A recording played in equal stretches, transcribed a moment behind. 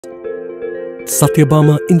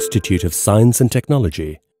Satyabama Institute of Science and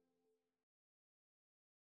Technology.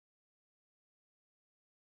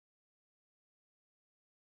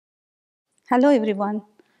 Hello everyone.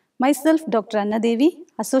 Myself Dr. Anna Devi,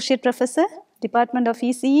 Associate Professor, Department of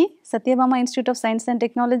ECE, Satyabama Institute of Science and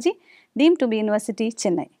Technology, deemed to be University,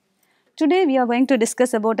 Chennai. Today we are going to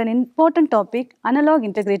discuss about an important topic, analog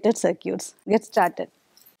integrated circuits. Get started.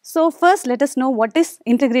 So first let us know what is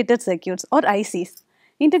integrated circuits or ICs.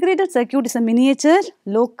 Integrated circuit is a miniature,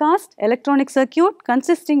 low-cost electronic circuit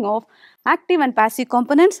consisting of active and passive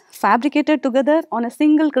components fabricated together on a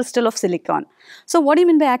single crystal of silicon. So what do you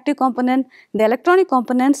mean by active component? The electronic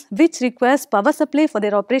components which requires power supply for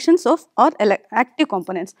their operations of or active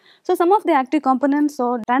components. So some of the active components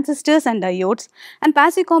are transistors and diodes, and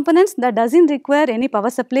passive components that doesn't require any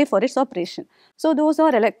power supply for its operation. So those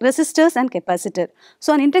are resistors and capacitor.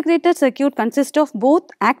 So an integrated circuit consists of both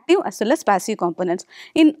active as well as passive components.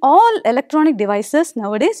 In all electronic devices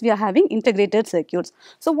nowadays we are having integrated circuits.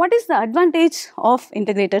 So what is the advantage of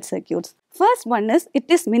integrated circuits? First one is it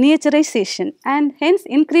is miniaturization and hence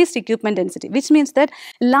increased equipment density, which means that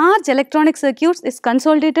large electronic circuits is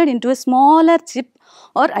consolidated into a smaller chip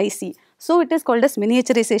or IC. So it is called as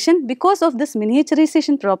miniaturization. Because of this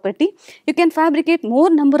miniaturization property, you can fabricate more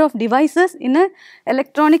number of devices in an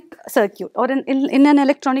electronic circuit or in an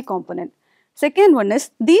electronic component. Second one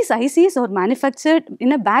is these ICs are manufactured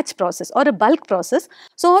in a batch process or a bulk process.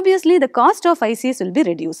 So obviously the cost of ICs will be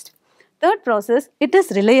reduced. Third process, it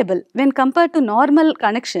is reliable. When compared to normal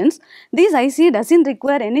connections, these IC doesn't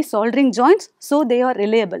require any soldering joints, so they are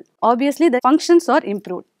reliable. Obviously the functions are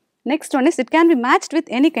improved. Next one is it can be matched with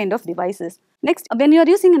any kind of devices. Next, when you are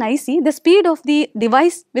using an IC, the speed of the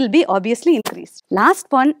device will be obviously increased. Last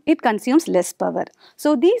one, it consumes less power.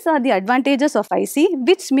 So these are the advantages of IC,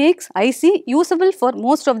 which makes IC usable for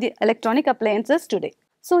most of the electronic appliances today.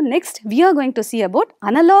 So next, we are going to see about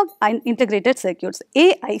analog integrated circuits,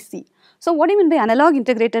 AIC. So what do you mean by analog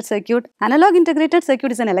integrated circuit? Analog integrated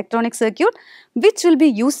circuit is an electronic circuit which will be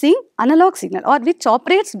using analog signal or which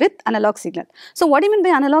operates with analog signal. So what do you mean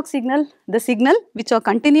by analog signal? The signal which are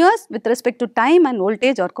continuous with respect to time and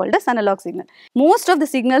voltage are called as analog signal. Most of the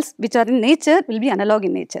signals which are in nature will be analog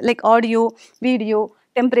in nature, like audio, video,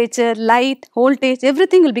 temperature, light, voltage,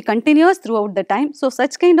 everything will be continuous throughout the time. So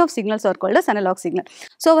such kind of signals are called as analog signal.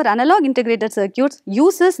 So our analog integrated circuits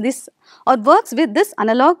uses this or works with this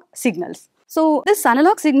analog signals. So this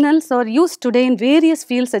analog signals are used today in various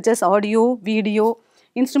fields such as audio, video,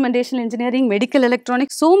 instrumentation engineering, medical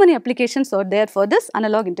electronics. So many applications are there for this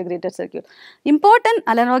analog integrated circuit. Important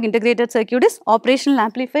analog integrated circuit is operational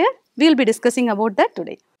amplifier. We will be discussing about that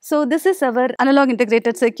today. So this is our analog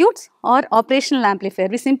integrated circuits or operational amplifier.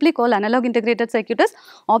 We simply call analog integrated circuit as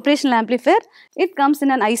operational amplifier. It comes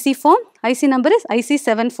in an IC form. IC number is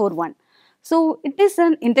IC741. So it is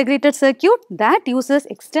an integrated circuit that uses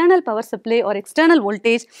external power supply or external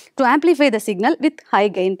voltage to amplify the signal with high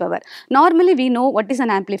gain power. Normally we know what is an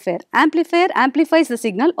amplifier. Amplifier amplifies the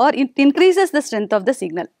signal or it increases the strength of the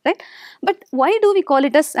signal, right? But why do we call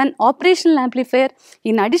it as an operational amplifier?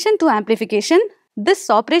 In addition to amplification, this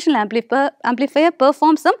operational amplifier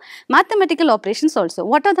performs some mathematical operations also.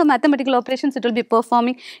 What are the mathematical operations it will be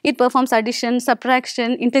performing? It performs addition,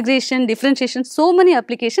 subtraction, integration, differentiation, so many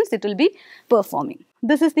applications it will be performing.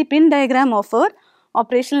 This is the pin diagram of our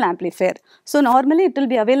operational amplifier. So normally it will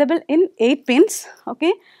be available in 8 pins,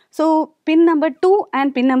 okay. So pin number 2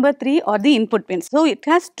 and pin number 3 are the input pins. So it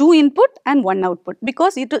has 2 input and 1 output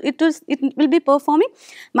because it will be performing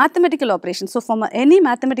mathematical operations. So for any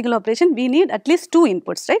mathematical operation we need at least 2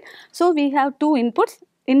 inputs, right? So we have 2 inputs,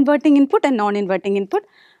 inverting input and non-inverting input.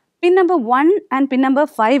 Pin number 1 and pin number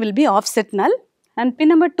 5 will be offset null, and pin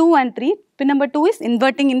number 2 and 3, pin number 2 is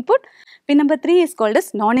inverting input, pin number 3 is called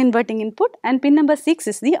as non-inverting input, and pin number 6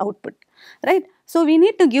 is the output, right? So we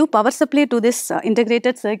need to give power supply to this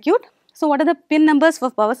integrated circuit. So what are the pin numbers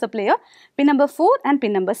for power supply? Pin number 4 and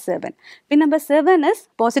pin number 7. Pin number 7 is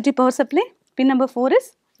positive power supply, pin number 4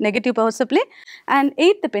 is negative power supply, and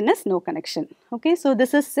 8th pin is no connection. Okay, so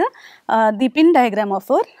this is the pin diagram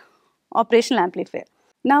of our operational amplifier.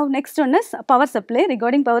 Now next one is power supply.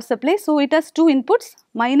 Regarding power supply, so it has 2 inputs,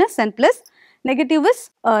 minus and plus. Negative is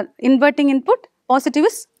inverting input, positive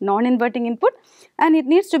is non-inverting input, and it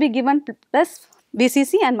needs to be given plus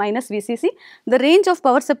VCC and minus VCC. The range of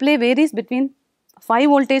power supply varies between 5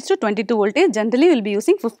 voltage to 22 voltage. Generally we will be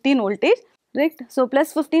using 15 voltage, right? So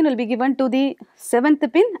plus 15 will be given to the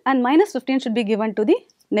 7th pin and minus 15 should be given to the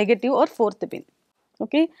negative or 4th pin.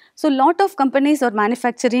 Okay, so lot of companies are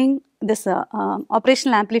manufacturing this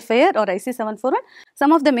operational amplifier or IC741.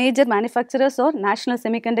 Some of the major manufacturers are National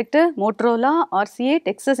Semiconductor, Motorola, RCA,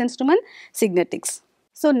 Texas Instrument, Signetics.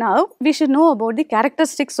 So now we should know about the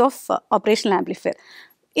characteristics of operational amplifier.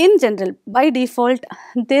 In general, by default,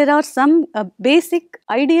 there are some basic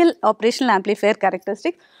ideal operational amplifier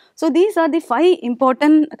characteristics. So these are the 5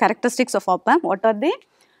 important characteristics of op-amp. What are they?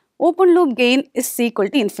 Open loop gain is equal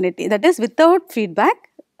to infinity, that is without feedback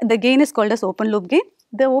the gain is called as open loop gain.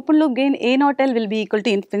 The open loop gain A0L will be equal to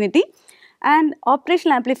infinity, and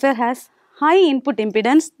operational amplifier has high input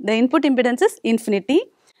impedance, the input impedance is infinity,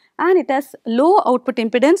 and it has low output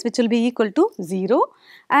impedance which will be equal to 0,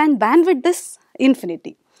 and bandwidth is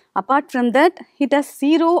infinity. Apart from that, it has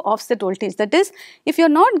 0 offset voltage, that is if you are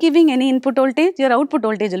not giving any input voltage, your output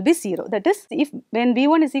voltage will be 0, that is if when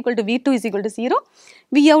V1 is equal to V2 is equal to 0,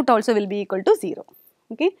 Vout also will be equal to 0.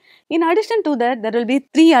 Okay. In addition to that, there will be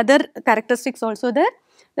 3 other characteristics also there.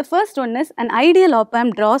 The first one is an ideal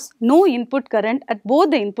op-amp draws no input current at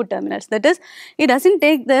both the input terminals, that is it does not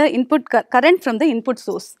take the input current from the input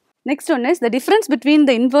source. Next one is the difference between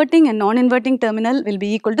the inverting and non-inverting terminal will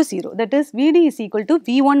be equal to 0, that is Vd is equal to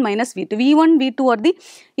V1 minus V2. V1, V2 are the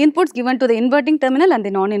inputs given to the inverting terminal and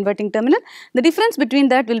the non-inverting terminal. The difference between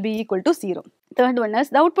that will be equal to 0. Third one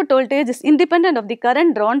is the output voltage is independent of the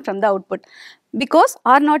current drawn from the output. Because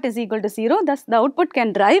R0 is equal to 0, thus the output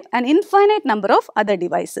can drive an infinite number of other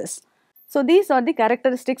devices. So these are the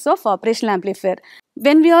characteristics of operational amplifier.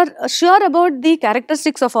 When we are sure about the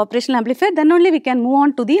characteristics of operational amplifier, then only we can move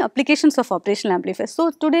on to the applications of operational amplifier.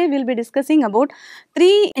 So today we will be discussing about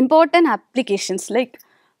 3 important applications like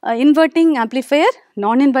inverting amplifier,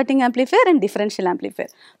 non-inverting amplifier and differential amplifier.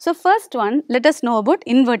 So first one, let us know about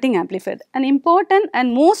inverting amplifier. An important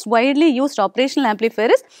and most widely used operational amplifier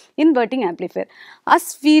is inverting amplifier.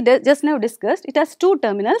 As we just now discussed, it has 2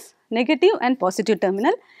 terminals, negative and positive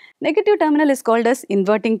terminal. Negative terminal is called as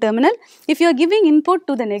inverting terminal. If you are giving input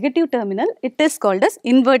to the negative terminal, it is called as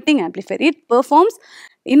inverting amplifier. It performs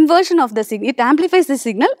inversion of the signal, it amplifies the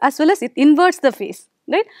signal as well as it inverts the phase,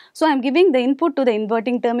 right. So I am giving the input to the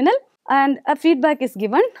inverting terminal and a feedback is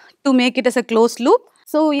given to make it as a closed loop.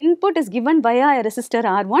 So input is given via a resistor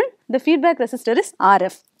R1, the feedback resistor is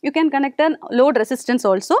RF. You can connect a load resistance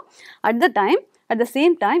also. At the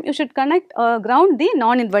same time you should connect ground the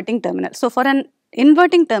non-inverting terminal. So for an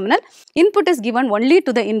inverting terminal, input is given only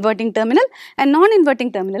to the inverting terminal and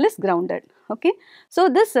non-inverting terminal is grounded. Okay. So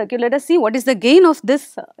this circuit, let us see what is the gain of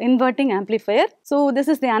this inverting amplifier. So this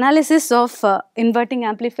is the analysis of inverting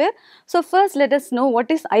amplifier. So first let us know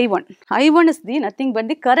what is I1. I1 is the nothing but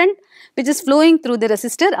the current which is flowing through the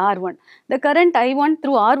resistor R1. The current I1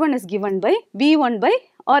 through R1 is given by V1 by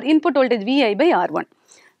or input voltage Vi by R1,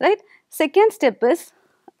 right. Second step is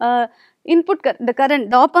the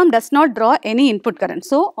op-amp does not draw any input current.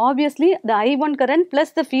 So obviously the I1 current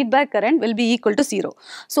plus the feedback current will be equal to 0.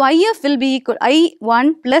 So IF will be equal,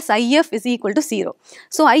 I1 plus IF is equal to 0.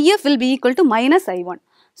 So IF will be equal to minus I1.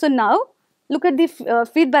 So now look at the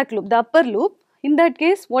feedback loop, the upper loop. In that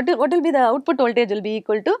case, what will be the output voltage will be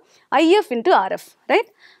equal to IF into RF, right.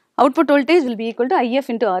 Output voltage will be equal to IF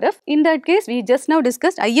into RF. In that case, we just now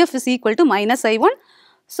discussed IF is equal to minus I1.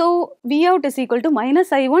 So Vout is equal to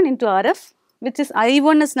minus I1 into RF, which is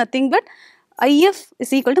I1 is nothing but IF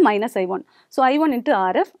is equal to minus I1. So I1 into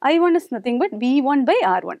RF, I1 is nothing but V1 by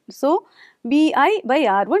R1. So Vi by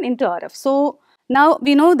R1 into RF. So now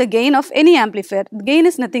we know the gain of any amplifier. The gain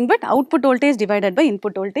is nothing but output voltage divided by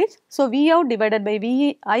input voltage. So Vout divided by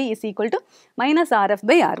Vi is equal to minus RF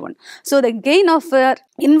by R1. So the gain of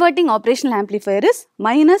inverting operational amplifier is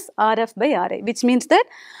minus RF by Ri, which means that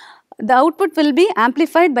the output will be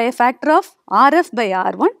amplified by a factor of RF by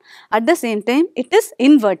R1. At the same time, it is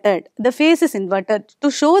inverted. The phase is inverted. To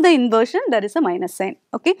show the inversion, there is a minus sign.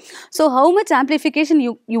 Okay. So how much amplification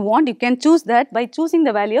you want, you can choose that by choosing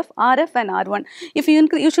the value of RF and R1. If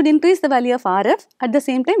you should increase the value of RF, at the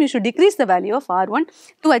same time you should decrease the value of R1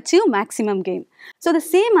 to achieve maximum gain. So the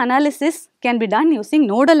same analysis can be done using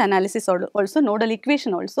nodal analysis also, nodal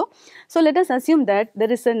equation also. So let us assume that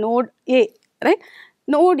there is a node A, right.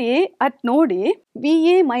 Node A, at node A,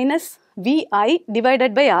 Va minus Vi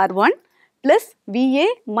divided by R1 plus Va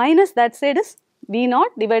minus that side is V0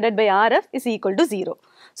 divided by RF is equal to 0.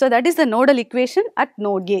 So that is the nodal equation at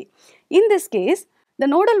node A. In this case, the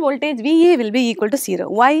nodal voltage Va will be equal to 0.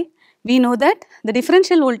 Why? We know that the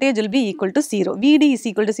differential voltage will be equal to 0. Vd is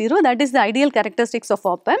equal to 0. That is the ideal characteristics of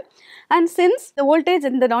op-amp. And since the voltage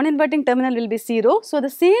in the non-inverting terminal will be 0, so the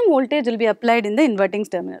same voltage will be applied in the inverting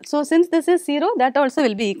terminal. So since this is 0, that also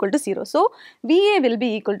will be equal to 0. So Va will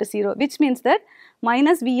be equal to 0, which means that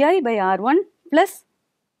minus Vi by R1 plus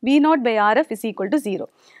V0 by RF is equal to 0.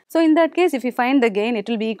 So in that case, if you find the gain, it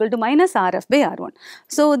will be equal to minus RF by R1.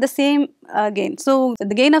 So the same gain. So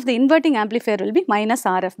the gain of the inverting amplifier will be minus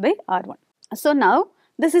RF by R1. So now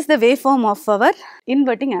this is the waveform of our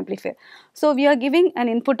inverting amplifier. So we are giving an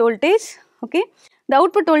input voltage, okay. The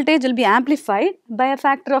output voltage will be amplified by a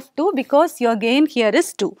factor of 2 because your gain here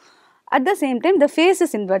is 2. At the same time, the phase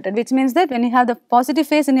is inverted, which means that when you have the positive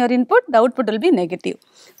phase in your input, the output will be negative.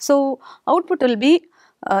 So output will be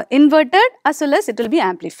inverted as well as it will be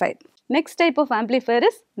amplified. Next type of amplifier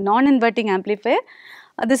is non-inverting amplifier.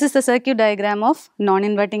 This is the circuit diagram of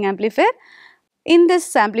non-inverting amplifier. In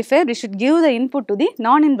this amplifier, we should give the input to the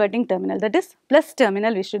non-inverting terminal, that is plus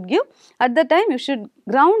terminal we should give. At the time, you should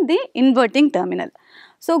ground the inverting terminal.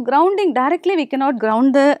 So grounding directly, we cannot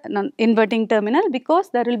ground the inverting terminal because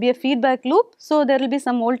there will be a feedback loop. So there will be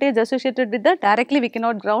some voltage associated with that. Directly we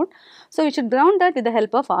cannot ground. So we should ground that with the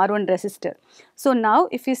help of R1 resistor. So now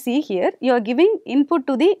if you see here, you are giving input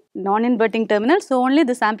to the non-inverting terminal. So only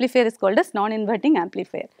this amplifier is called as non-inverting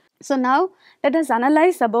amplifier. So now let us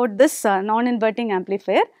analyze about this non-inverting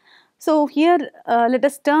amplifier. So here let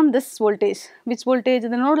us term this voltage, which voltage, the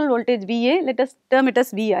nodal voltage VA, let us term it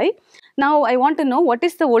as VI. Now I want to know what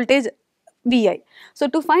is the voltage VI. So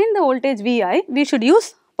to find the voltage VI, we should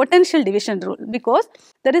use potential division rule because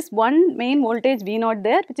there is one main voltage V0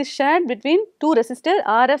 there which is shared between two resistors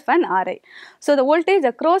RF and RI. So the voltage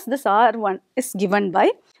across this R1 is given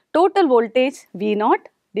by total voltage V0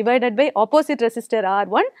 divided by opposite resistor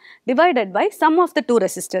R1 divided by sum of the two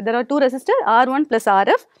resistors. There are two resistors R1 plus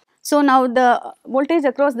RF. So now the voltage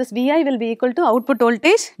across this VI will be equal to output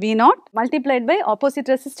voltage V0 multiplied by opposite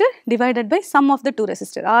resistor divided by sum of the two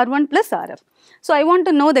resistors R1 plus RF. So I want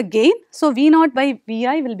to know the gain. So V0 by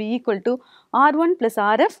VI will be equal to R1 plus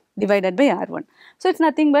RF divided by R1. So it's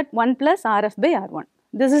nothing but 1 plus RF by R1.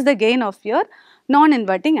 This is the gain of your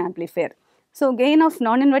non-inverting amplifier. So gain of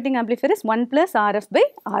non-inverting amplifier is 1 plus RF by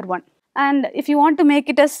R1. And if you want to make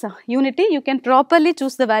it as unity, you can properly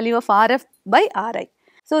choose the value of RF by RI.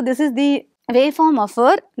 So this is the waveform of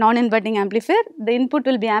our non-inverting amplifier. The input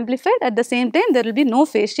will be amplified, at the same time there will be no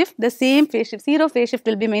phase shift, the same phase shift, zero phase shift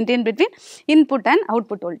will be maintained between input and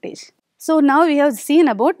output voltage. So now we have seen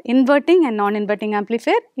about inverting and non-inverting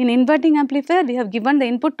amplifier. In inverting amplifier, we have given the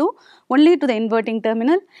input only to the inverting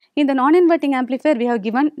terminal. In the non-inverting amplifier, we have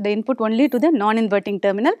given the input only to the non-inverting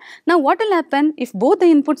terminal. Now what will happen if both the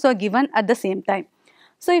inputs are given at the same time?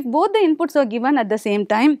 So if both the inputs are given at the same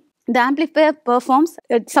time, the amplifier performs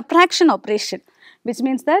a subtraction operation, which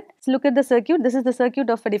means that, look at the circuit, this is the circuit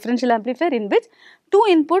of a differential amplifier in which two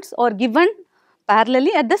inputs are given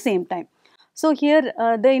parallelly at the same time. So here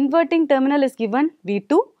the inverting terminal is given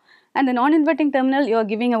V2 and the non-inverting terminal you are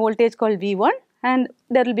giving a voltage called V1 and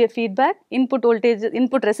there will be a feedback, input voltage,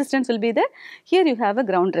 input resistance will be there. Here you have a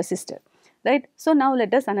ground resistor, right. So now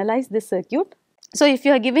let us analyze this circuit. So if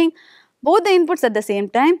you are giving both the inputs at the same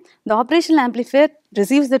time, the operational amplifier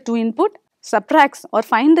receives the two input, subtracts or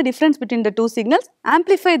find the difference between the two signals,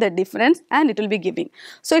 amplify the difference and it will be giving.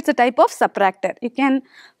 So it's a type of subtractor. You can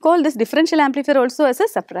call this differential amplifier also as a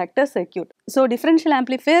subtractor circuit. So differential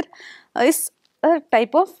amplifier is a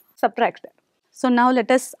type of subtractor. So now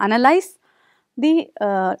let us analyze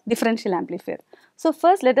the differential amplifier. So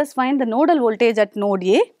first let us find the nodal voltage at node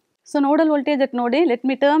A. So nodal voltage at node A, let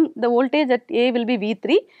me term the voltage at A will be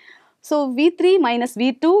V3. So V3 minus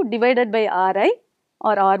V2 divided by Ri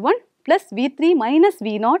or R1 plus V3 minus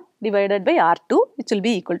V0 divided by R2, which will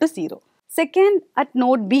be equal to 0. Second, at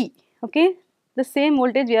node B, okay, the same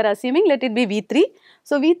voltage we are assuming, let it be V3.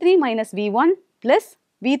 So V3 minus V1 plus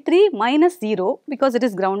V3 minus 0 because it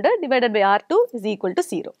is grounded divided by R2 is equal to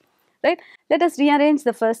 0. Right? Let us rearrange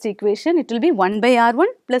the first equation. It will be 1 by R1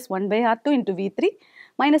 plus 1 by R2 into V3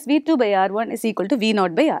 minus V2 by R1 is equal to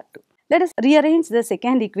V0 by R2. Let us rearrange the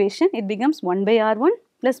second equation. It becomes 1 by R1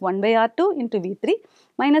 plus 1 by R2 into V3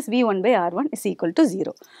 minus V1 by R1 is equal to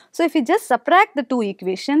 0. So if you just subtract the two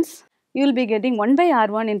equations, you will be getting 1 by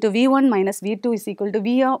R1 into V1 minus V2 is equal to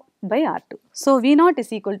V0 by R2. So V0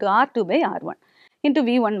 is equal to R2 by R1 into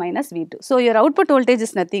V1 minus V2. So your output voltage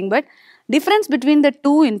is nothing but difference between the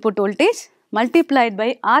two input voltage multiplied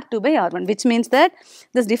by R2 by R1, which means that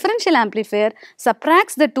this differential amplifier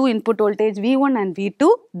subtracts the two input voltage V1 and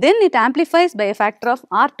V2, then it amplifies by a factor of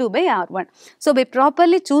R2 by R1. So by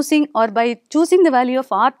properly choosing or by choosing the value of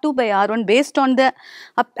R2 by R1 based on the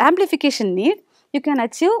amplification need, you can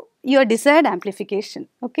achieve your desired amplification.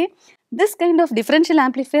 Okay. This kind of differential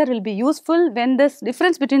amplifier will be useful when the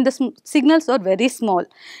difference between the signals are very small.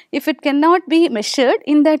 If it cannot be measured,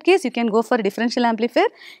 in that case you can go for a differential amplifier.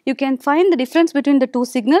 You can find the difference between the two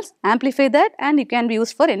signals, amplify that, and you can be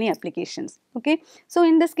used for any applications. Okay. So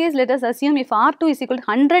in this case, let us assume if R2 is equal to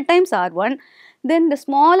 100 times R1, then the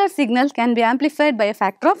smaller signal can be amplified by a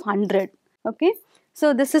factor of 100. Okay.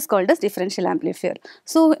 So this is called as differential amplifier.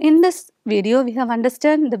 So in this video, we have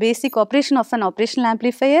understood the basic operation of an operational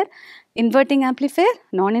amplifier, inverting amplifier,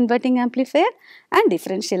 non-inverting amplifier, and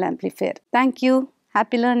differential amplifier. Thank you.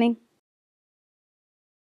 Happy learning.